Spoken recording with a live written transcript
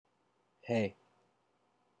Hey,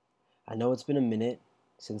 I know it's been a minute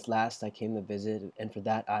since last I came to visit, and for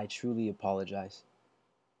that I truly apologize.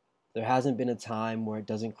 There hasn't been a time where it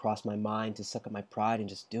doesn't cross my mind to suck up my pride and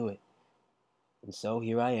just do it. And so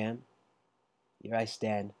here I am. Here I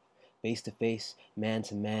stand, face to face, man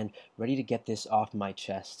to man, ready to get this off my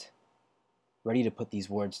chest, ready to put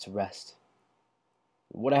these words to rest.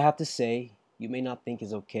 What I have to say, you may not think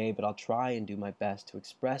is okay, but I'll try and do my best to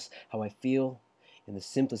express how I feel in the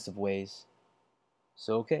simplest of ways.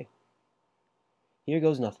 So, okay, here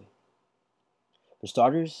goes nothing. For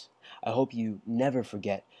starters, I hope you never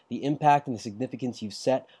forget the impact and the significance you've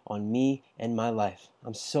set on me and my life.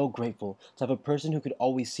 I'm so grateful to have a person who could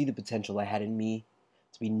always see the potential I had in me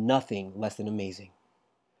to be nothing less than amazing.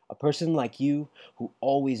 A person like you who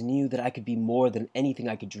always knew that I could be more than anything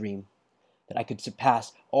I could dream, that I could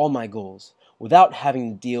surpass all my goals without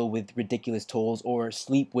having to deal with ridiculous tolls or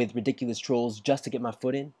sleep with ridiculous trolls just to get my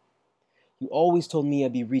foot in. You always told me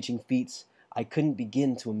I'd be reaching feats I couldn't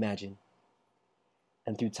begin to imagine.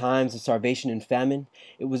 And through times of starvation and famine,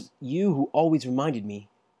 it was you who always reminded me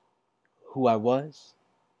who I was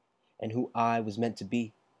and who I was meant to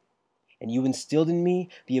be. And you instilled in me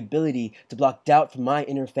the ability to block doubt from my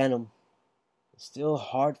inner phantom. It's still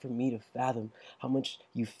hard for me to fathom how much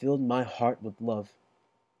you filled my heart with love.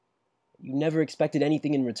 You never expected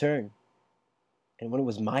anything in return. And when it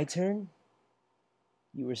was my turn,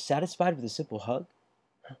 you were satisfied with a simple hug.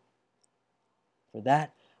 For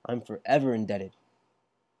that, I'm forever indebted.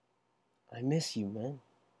 I miss you, man.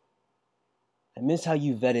 I miss how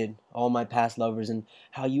you vetted all my past lovers and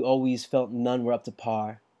how you always felt none were up to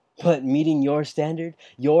par. But meeting your standard,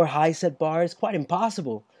 your high set bar, is quite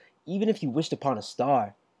impossible, even if you wished upon a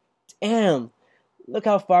star. Damn! Look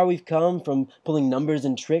how far we've come from pulling numbers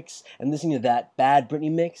and tricks and listening to that bad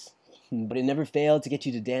Britney mix. But it never failed to get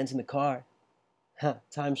you to dance in the car.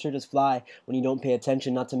 Time sure does fly when you don't pay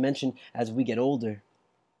attention, not to mention as we get older.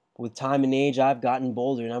 With time and age, I've gotten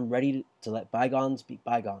bolder, and I'm ready to let bygones be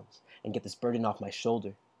bygones and get this burden off my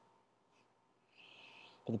shoulder.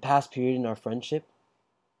 For the past period in our friendship,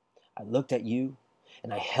 I looked at you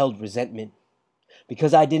and I held resentment.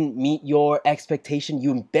 Because I didn't meet your expectation,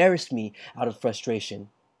 you embarrassed me out of frustration.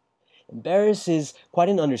 Embarrass is quite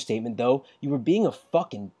an understatement, though. You were being a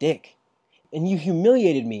fucking dick. And you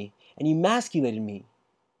humiliated me and emasculated me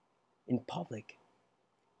in public.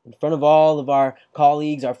 In front of all of our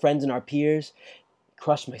colleagues, our friends, and our peers, it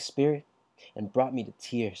crushed my spirit and brought me to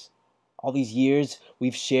tears. All these years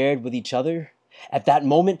we've shared with each other, at that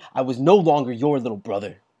moment, I was no longer your little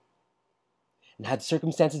brother. And had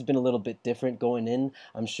circumstances been a little bit different going in,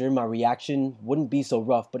 I'm sure my reaction wouldn't be so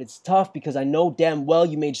rough. But it's tough because I know damn well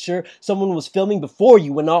you made sure someone was filming before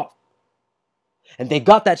you went off. And they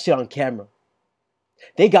got that shit on camera.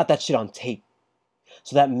 They got that shit on tape.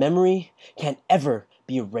 So that memory can't ever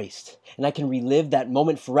be erased. And I can relive that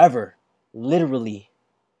moment forever. Literally.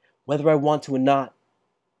 Whether I want to or not.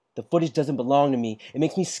 The footage doesn't belong to me. It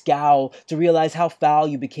makes me scowl to realize how foul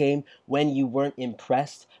you became when you weren't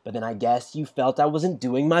impressed. But then I guess you felt I wasn't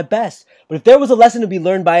doing my best. But if there was a lesson to be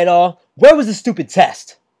learned by it all, where was the stupid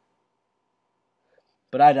test?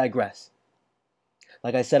 But I digress.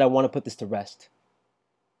 Like I said, I want to put this to rest.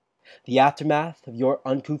 The aftermath of your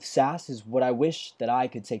uncouth sass is what I wish that I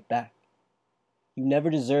could take back. You never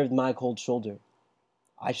deserved my cold shoulder.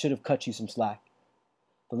 I should have cut you some slack.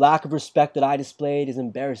 The lack of respect that I displayed is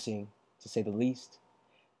embarrassing, to say the least.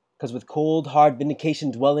 Because with cold, hard vindication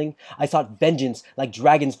dwelling, I sought vengeance like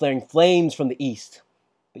dragons flaring flames from the east.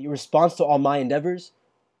 But your response to all my endeavors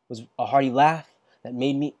was a hearty laugh that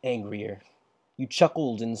made me angrier. You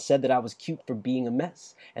chuckled and said that I was cute for being a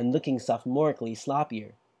mess and looking sophomorically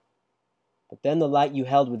sloppier. But then the light you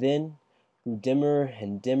held within grew dimmer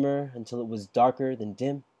and dimmer until it was darker than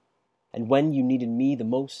dim. And when you needed me the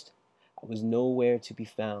most, I was nowhere to be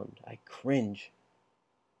found. I cringe.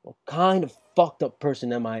 What kind of fucked up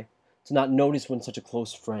person am I to not notice when such a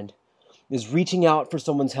close friend is reaching out for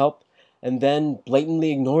someone's help and then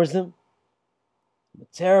blatantly ignores them? I'm a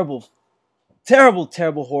terrible, terrible,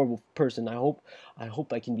 terrible, horrible person. I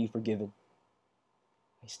hope I can be forgiven.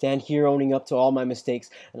 I stand here owning up to all my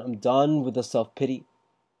mistakes, and I'm done with the self-pity.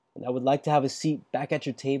 And I would like to have a seat back at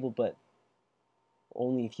your table, but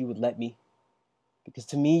only if you would let me. Because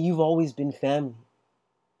to me, you've always been family.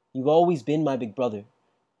 You've always been my big brother.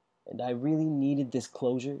 And I really needed this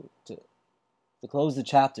closure to close the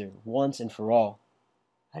chapter once and for all.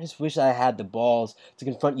 I just wish I had the balls to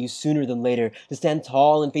confront you sooner than later, to stand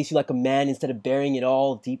tall and face you like a man instead of burying it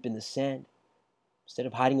all deep in the sand. Instead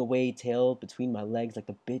of hiding away, tail between my legs like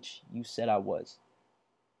the bitch you said I was.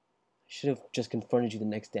 I should have just confronted you the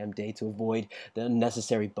next damn day to avoid the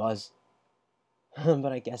unnecessary buzz.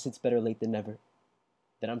 But I guess it's better late than never.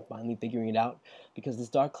 That I'm finally figuring it out, because this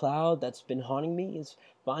dark cloud that's been haunting me is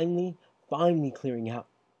finally clearing out.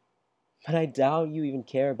 But I doubt you even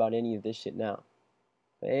care about any of this shit now.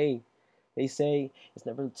 But hey, they say it's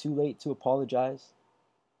never too late to apologize.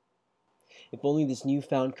 If only this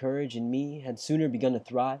newfound courage in me had sooner begun to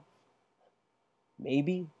thrive,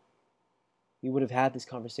 maybe we would have had this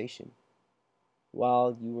conversation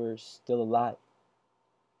while you were still alive.